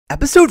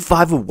Episode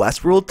 5 of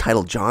Westworld,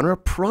 titled Genre,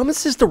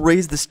 promises to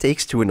raise the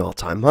stakes to an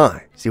all-time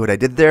high. See what I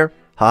did there?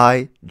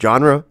 High,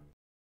 genre.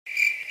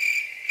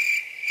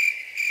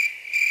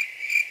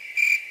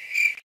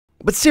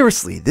 But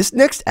seriously, this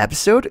next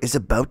episode is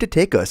about to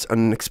take us on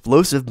an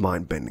explosive,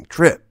 mind-bending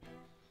trip.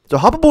 So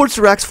hop aboard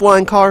Serac's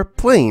flying car,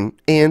 plane,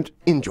 and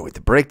enjoy the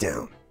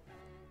breakdown.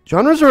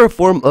 Genres are a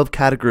form of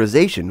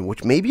categorization,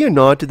 which may be a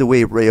nod to the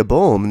way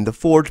Rehoboam and the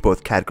Forge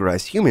both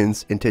categorize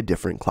humans into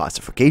different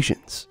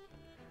classifications.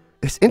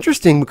 It's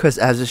interesting because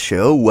as a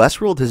show,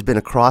 Westworld has been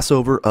a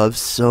crossover of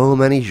so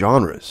many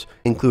genres,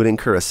 including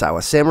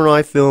Kurosawa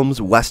samurai films,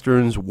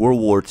 westerns,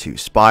 World War II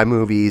spy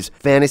movies,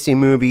 fantasy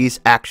movies,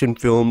 action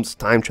films,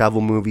 time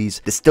travel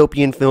movies,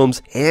 dystopian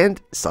films,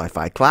 and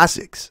sci-fi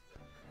classics.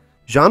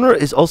 Genre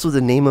is also the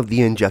name of the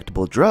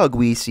injectable drug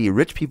we see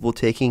rich people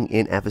taking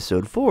in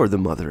episode 4, The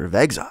Mother of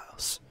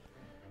Exiles.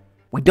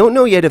 We don't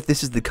know yet if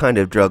this is the kind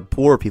of drug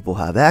poor people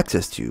have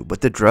access to,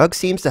 but the drug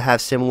seems to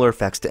have similar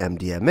effects to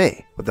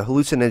MDMA, with the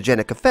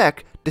hallucinogenic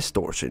effect,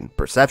 distortion,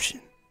 perception.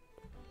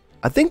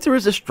 I think there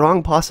is a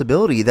strong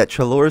possibility that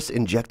Dolores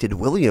injected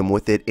William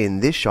with it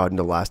in this shot in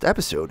the last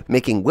episode,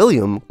 making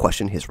William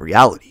question his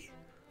reality.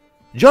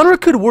 Genre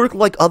could work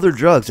like other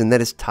drugs in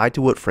that it's tied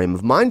to what frame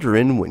of mind you're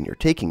in when you're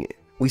taking it.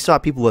 We saw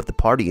people at the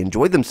party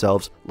enjoy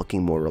themselves,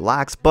 looking more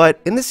relaxed, but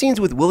in the scenes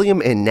with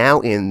William and now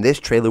in this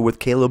trailer with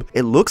Caleb,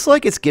 it looks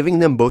like it's giving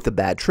them both a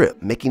bad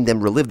trip, making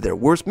them relive their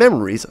worst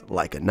memories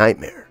like a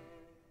nightmare.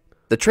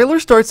 The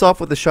trailer starts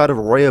off with a shot of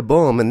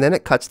Rehoboam and then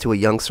it cuts to a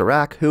young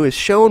Serac who is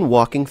shown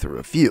walking through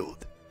a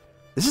field.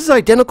 This is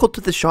identical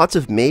to the shots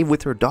of Maeve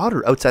with her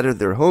daughter outside of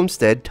their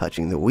homestead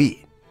touching the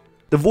wheat.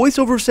 The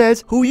voiceover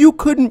says, "who you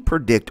couldn't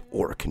predict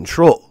or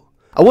control."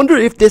 I wonder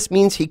if this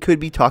means he could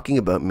be talking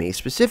about Maeve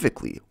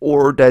specifically,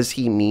 or does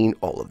he mean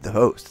all of the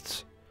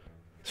hosts?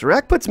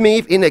 Serac puts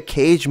Maeve in a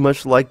cage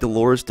much like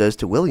Dolores does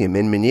to William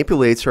and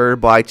manipulates her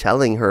by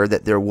telling her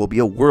that there will be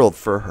a world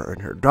for her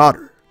and her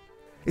daughter.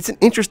 It's an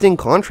interesting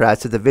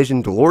contrast to the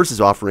vision Dolores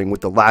is offering, with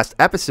the last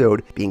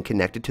episode being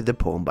connected to the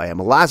poem by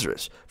Emma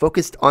Lazarus,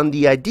 focused on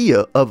the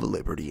idea of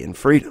liberty and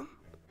freedom.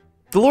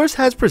 Dolores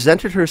has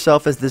presented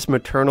herself as this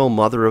maternal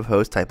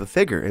mother-of-host type of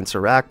figure, and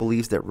Serac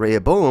believes that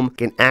Rehoboam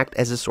can act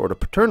as a sort of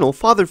paternal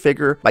father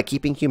figure by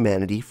keeping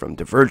humanity from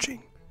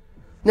diverging.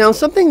 Now,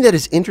 something that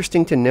is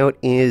interesting to note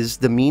is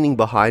the meaning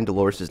behind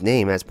Dolores'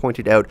 name, as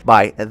pointed out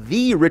by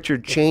the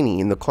Richard Cheney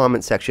in the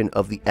comment section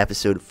of the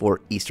episode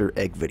 4 Easter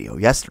egg video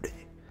yesterday.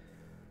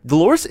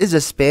 Dolores is a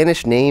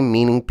Spanish name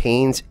meaning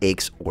pains,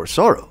 aches, or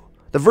sorrow.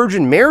 The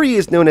Virgin Mary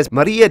is known as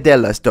Maria de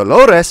las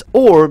Dolores,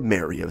 or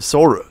Mary of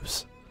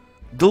Sorrows.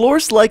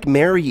 Dolores, like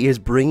Mary, is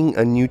bringing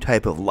a new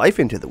type of life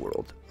into the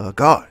world, a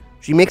god.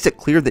 She makes it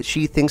clear that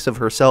she thinks of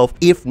herself,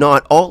 if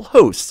not all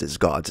hosts, as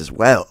gods as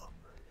well.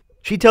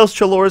 She tells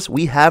Dolores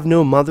we have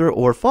no mother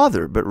or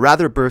father, but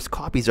rather births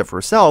copies of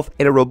herself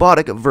in a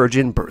robotic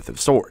virgin birth of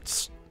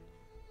sorts.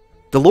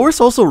 Dolores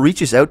also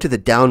reaches out to the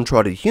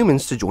downtrodden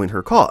humans to join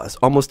her cause,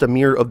 almost a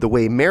mirror of the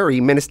way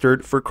Mary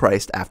ministered for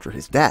Christ after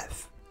his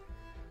death.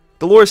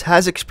 Dolores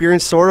has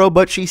experienced sorrow,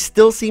 but she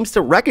still seems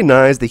to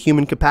recognize the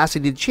human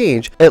capacity to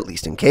change, at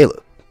least in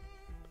Caleb.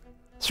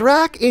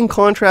 Serac, in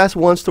contrast,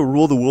 wants to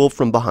rule the world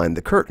from behind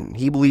the curtain.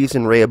 He believes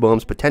in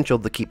Rehoboam's potential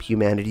to keep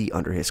humanity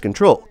under his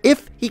control,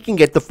 if he can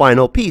get the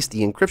final piece,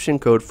 the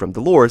encryption code from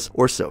Dolores,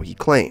 or so he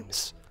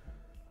claims.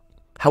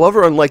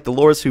 However, unlike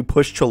Dolores, who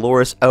pushed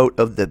Dolores out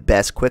of the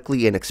best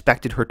quickly and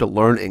expected her to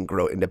learn and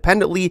grow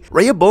independently,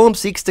 Rehoboam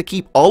seeks to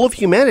keep all of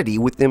humanity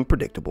within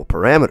predictable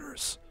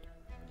parameters.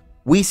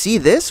 We see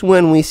this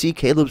when we see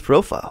Caleb's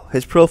profile.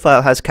 His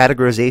profile has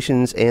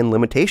categorizations and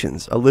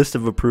limitations, a list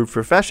of approved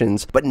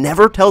professions, but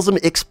never tells him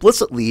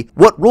explicitly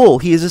what role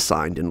he is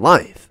assigned in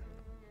life.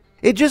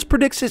 It just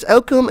predicts his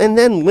outcome and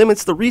then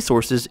limits the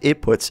resources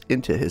it puts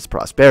into his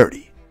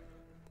prosperity.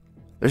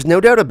 There's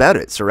no doubt about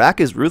it, Serac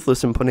is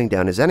ruthless in putting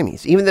down his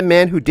enemies. Even the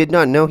man who did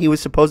not know he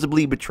was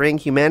supposedly betraying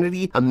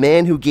humanity, a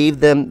man who gave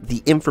them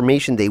the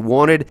information they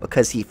wanted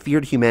because he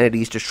feared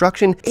humanity's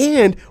destruction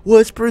and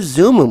was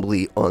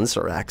presumably on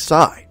Serac's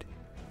side.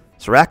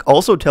 Serac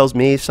also tells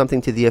Maeve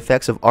something to the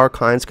effects of our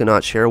kinds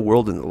cannot share a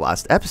world in the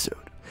last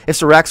episode. If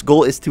Serac's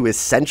goal is to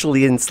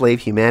essentially enslave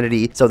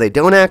humanity so they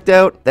don't act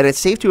out, then it's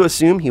safe to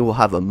assume he will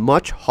have a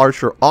much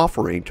harsher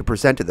offering to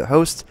present to the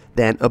hosts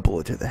than a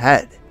bullet to the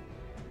head.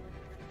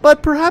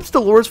 But perhaps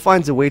Dolores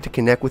finds a way to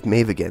connect with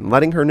Maeve again,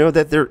 letting her know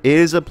that there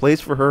is a place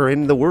for her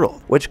in the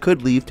world, which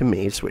could lead to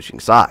Maeve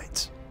switching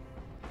sides.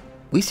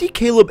 We see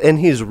Caleb and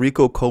his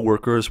Rico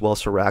co-workers while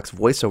Serac's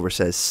voiceover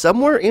says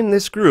somewhere in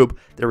this group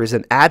there is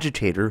an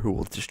agitator who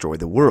will destroy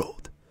the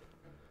world.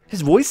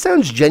 His voice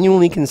sounds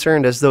genuinely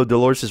concerned, as though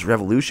Dolores'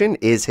 revolution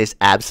is his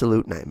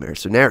absolute nightmare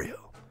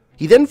scenario.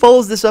 He then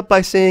follows this up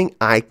by saying,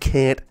 "I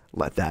can't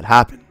let that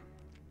happen."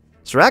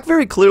 Serac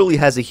very clearly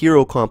has a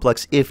hero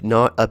complex, if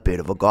not a bit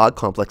of a god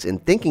complex, in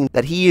thinking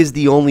that he is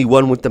the only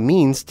one with the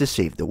means to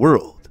save the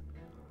world.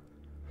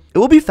 It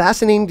will be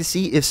fascinating to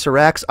see if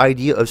Serac's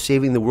idea of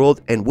saving the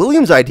world and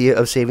William's idea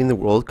of saving the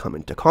world come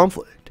into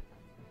conflict.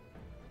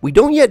 We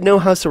don't yet know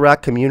how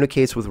Serac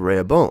communicates with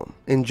Rehoboam.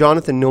 In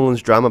Jonathan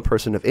Nolan's drama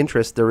Person of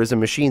Interest, there is a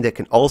machine that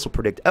can also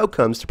predict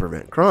outcomes to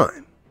prevent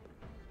crime.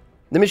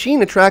 The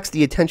machine attracts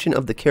the attention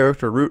of the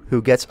character Root,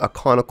 who gets a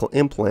conical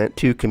implant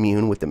to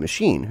commune with the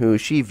machine, who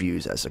she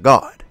views as a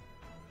god.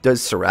 Does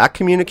Serac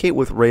communicate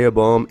with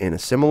Rehoboam in a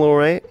similar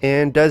way?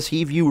 And does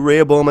he view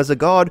Rehoboam as a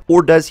god,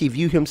 or does he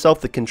view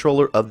himself the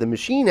controller of the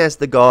machine as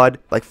the god,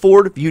 like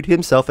Ford viewed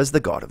himself as the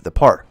god of the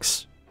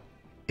parks?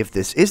 If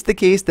this is the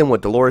case, then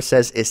what Dolores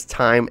says is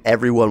time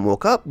everyone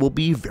woke up will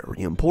be very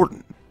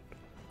important.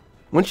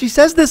 When she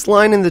says this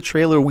line in the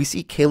trailer, we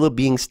see Caleb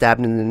being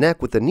stabbed in the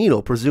neck with a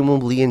needle,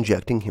 presumably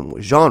injecting him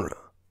with genre.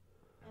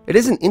 It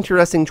is an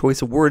interesting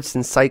choice of words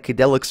since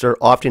psychedelics are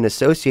often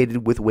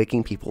associated with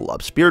waking people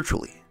up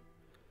spiritually.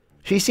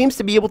 She seems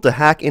to be able to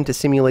hack into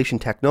simulation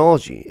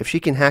technology. If she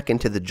can hack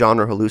into the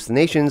genre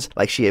hallucinations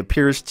like she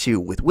appears to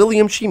with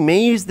William, she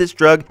may use this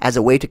drug as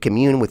a way to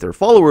commune with her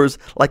followers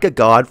like a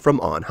god from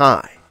on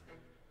high.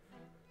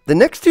 The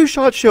next two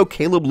shots show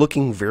Caleb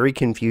looking very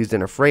confused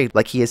and afraid,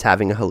 like he is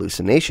having a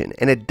hallucination,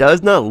 and it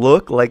does not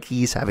look like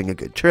he's having a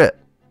good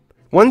trip.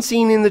 One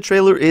scene in the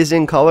trailer is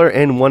in color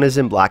and one is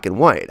in black and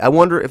white. I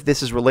wonder if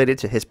this is related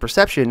to his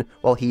perception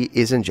while he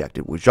is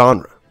injected with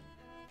genre.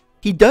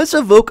 He does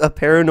evoke a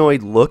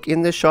paranoid look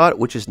in this shot,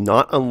 which is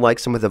not unlike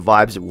some of the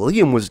vibes that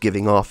William was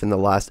giving off in the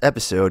last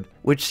episode,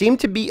 which seemed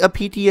to be a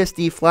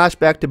PTSD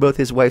flashback to both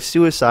his wife's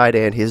suicide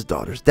and his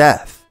daughter's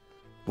death.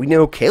 We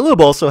know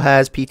Caleb also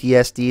has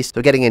PTSD,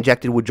 so getting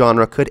injected with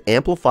genre could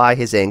amplify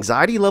his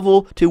anxiety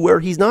level to where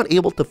he's not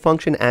able to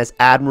function as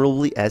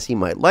admirably as he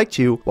might like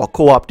to while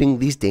co-opting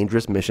these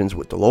dangerous missions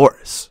with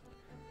Dolores.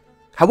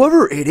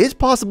 However, it is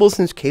possible,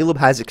 since Caleb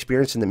has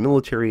experience in the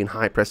military and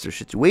high-pressure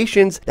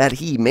situations, that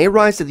he may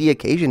rise to the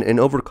occasion and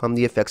overcome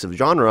the effects of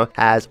genre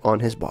has on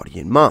his body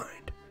and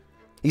mind.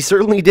 He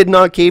certainly did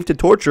not cave to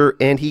torture,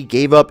 and he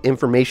gave up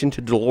information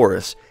to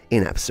Dolores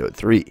in episode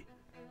 3.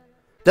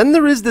 Then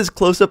there is this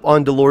close-up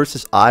on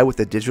Dolores' eye with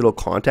a digital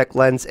contact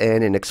lens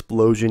and an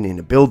explosion in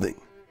a building.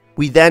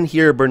 We then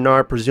hear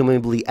Bernard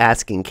presumably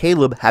asking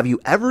Caleb, "Have you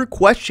ever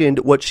questioned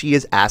what she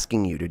is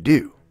asking you to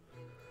do?"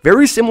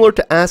 Very similar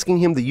to asking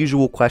him the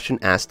usual question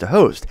asked to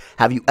Host,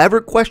 "Have you ever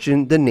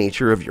questioned the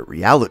nature of your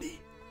reality?"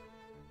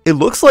 It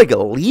looks like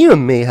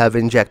Liam may have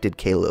injected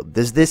Caleb.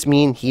 Does this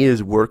mean he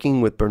is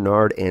working with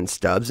Bernard and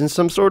Stubbs in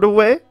some sort of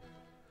way?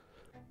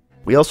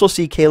 We also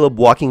see Caleb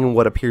walking in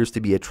what appears to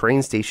be a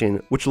train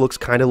station, which looks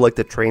kind of like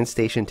the train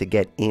station to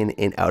get in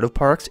and out of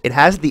parks. It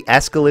has the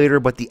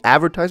escalator, but the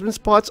advertisement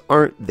spots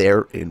aren't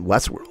there in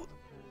Westworld.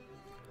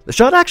 The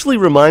shot actually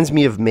reminds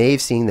me of Maeve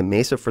seeing the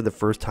Mesa for the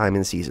first time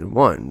in Season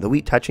 1. The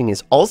wheat touching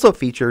is also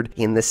featured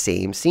in the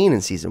same scene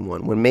in Season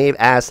 1, when Maeve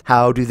asks,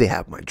 "How do they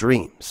have my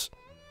dreams?"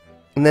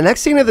 In the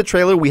next scene of the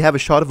trailer, we have a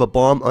shot of a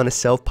bomb on a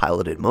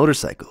self-piloted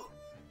motorcycle.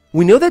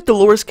 We know that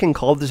Dolores can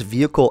call this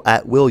vehicle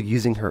at will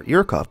using her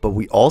ear cuff, but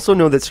we also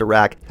know that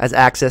Serac has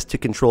access to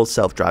control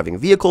self-driving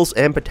vehicles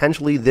and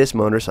potentially this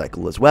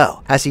motorcycle as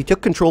well, as he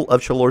took control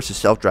of Dolores'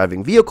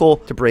 self-driving vehicle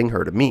to bring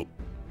her to meet.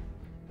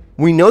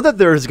 We know that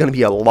there is going to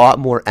be a lot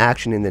more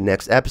action in the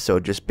next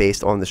episode just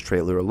based on this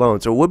trailer alone,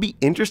 so it would be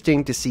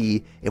interesting to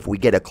see if we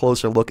get a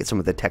closer look at some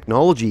of the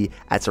technology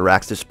at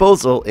Serac's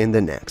disposal in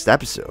the next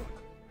episode.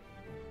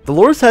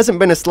 Dolores hasn't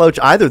been a slouch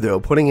either though,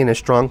 putting in a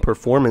strong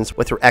performance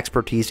with her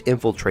expertise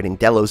infiltrating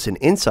Delos and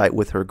Insight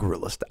with her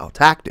guerrilla-style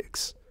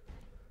tactics.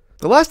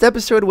 The last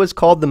episode was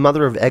called The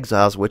Mother of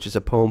Exiles, which is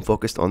a poem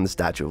focused on the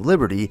Statue of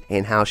Liberty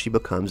and how she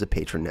becomes a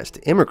patroness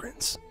to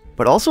immigrants.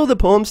 But also the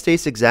poem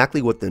states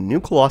exactly what the new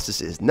Colossus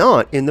is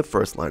not in the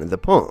first line of the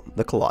poem,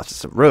 the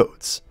Colossus of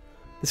Rhodes.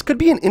 This could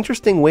be an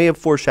interesting way of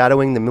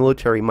foreshadowing the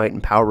military might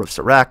and power of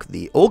Serac,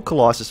 the old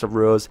Colossus of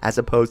Rhodes, as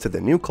opposed to the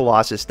new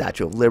Colossus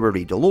Statue of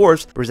Liberty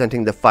Dolores,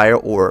 presenting the fire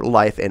or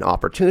life and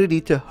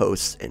opportunity to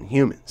hosts and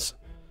humans.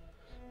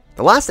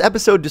 The last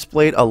episode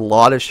displayed a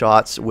lot of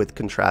shots with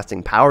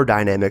contrasting power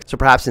dynamics, so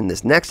perhaps in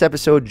this next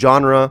episode,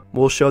 genre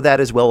will show that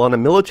as well on a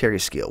military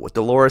scale, with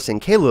Dolores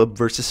and Caleb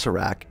versus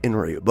Serac and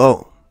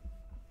Rehoboam.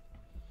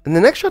 In the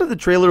next shot of the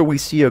trailer, we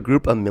see a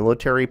group of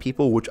military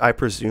people, which I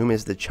presume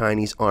is the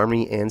Chinese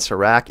army, and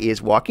Serac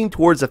is walking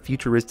towards a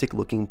futuristic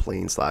looking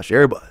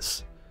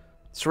plane/Airbus.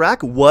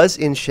 Serac was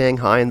in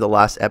Shanghai in the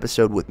last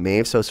episode with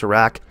Maeve, so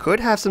Serac could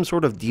have some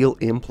sort of deal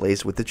in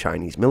place with the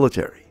Chinese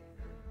military.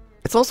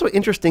 It's also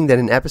interesting that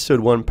in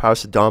episode 1,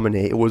 Powers to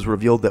Dominate, it was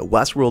revealed that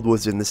Westworld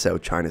was in the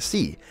South China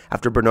Sea,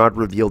 after Bernard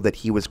revealed that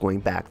he was going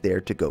back there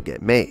to go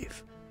get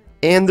Maeve.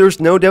 And there's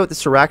no doubt that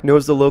Serac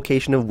knows the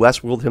location of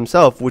Westworld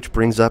himself, which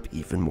brings up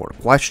even more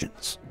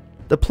questions.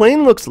 The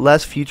plane looks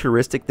less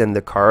futuristic than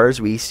the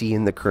cars we see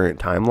in the current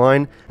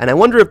timeline, and I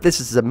wonder if this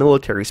is a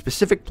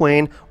military-specific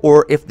plane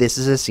or if this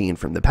is a scene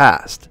from the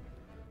past.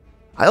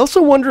 I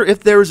also wonder if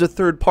there is a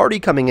third party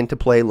coming into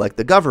play like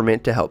the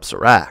government to help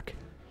Serac.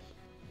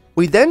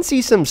 We then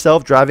see some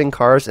self-driving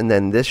cars and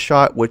then this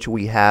shot, which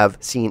we have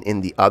seen in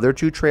the other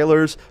two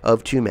trailers,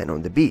 of two men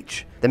on the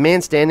beach. The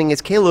man standing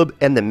is Caleb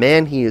and the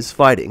man he is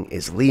fighting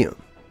is Liam.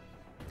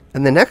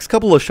 In the next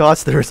couple of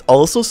shots, there's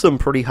also some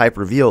pretty hype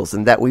reveals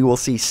in that we will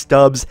see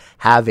Stubbs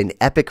have an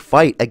epic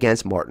fight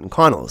against Martin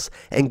Connells.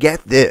 And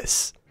get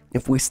this,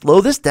 if we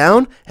slow this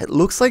down, it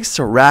looks like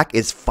Serac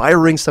is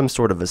firing some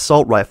sort of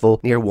assault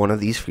rifle near one of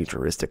these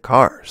futuristic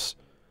cars.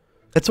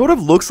 It sort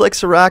of looks like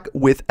Serac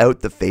without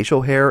the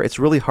facial hair. It's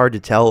really hard to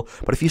tell,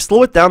 but if you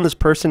slow it down, this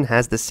person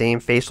has the same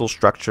facial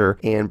structure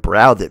and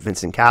brow that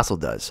Vincent Castle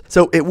does.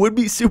 So it would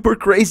be super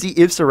crazy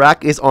if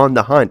Serac is on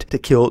the hunt to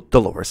kill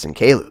Dolores and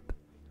Caleb.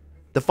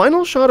 The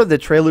final shot of the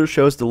trailer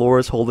shows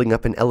Dolores holding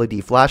up an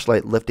LED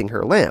flashlight lifting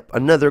her lamp,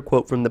 another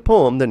quote from the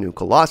poem The New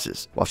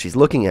Colossus, while she's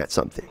looking at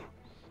something.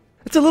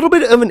 It's a little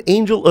bit of an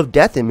angel of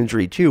death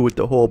imagery too, with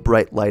the whole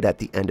bright light at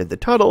the end of the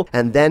tunnel,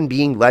 and then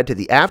being led to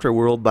the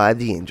afterworld by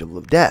the angel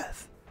of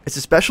death. It's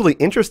especially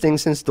interesting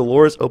since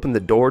Dolores opened the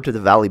door to the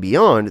valley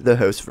beyond, the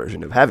host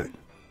version of heaven.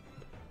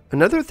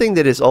 Another thing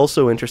that is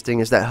also interesting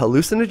is that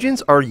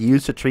hallucinogens are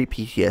used to treat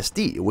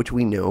PTSD, which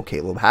we know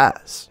Caleb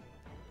has.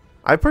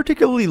 I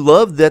particularly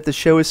love that the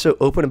show is so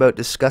open about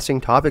discussing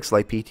topics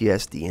like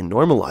PTSD and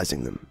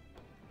normalizing them.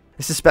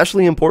 It's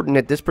especially important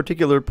at this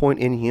particular point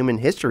in human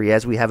history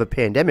as we have a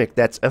pandemic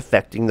that's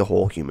affecting the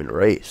whole human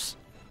race.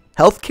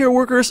 Healthcare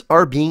workers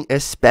are being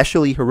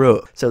especially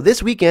heroic, so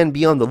this weekend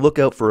be on the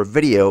lookout for a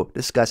video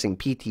discussing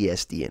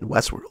PTSD in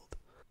Westworld.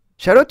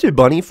 Shout out to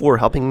Bunny for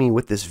helping me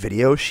with this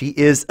video. She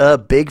is a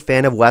big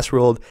fan of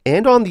Westworld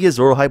and on the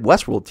Azora Hype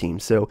Westworld team,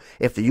 so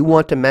if you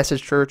want to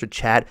message her to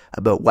chat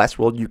about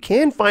Westworld, you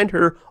can find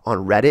her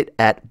on Reddit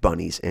at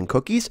Bunnies and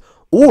Cookies,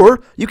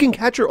 or you can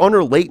catch her on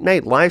her late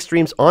night live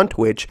streams on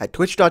Twitch at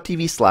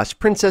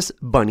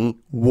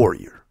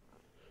twitch.tv/PrincessBunnyWarrior.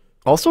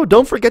 Also,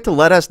 don't forget to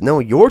let us know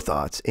your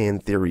thoughts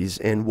and theories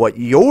and what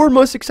you're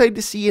most excited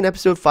to see in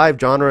episode 5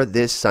 genre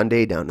this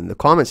Sunday down in the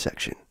comments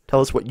section. Tell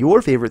us what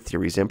your favorite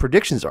theories and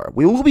predictions are.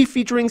 We will be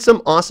featuring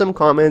some awesome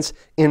comments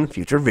in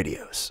future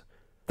videos.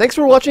 Thanks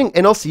for watching,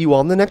 and I'll see you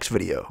all in the next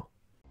video.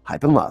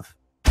 Hype and love.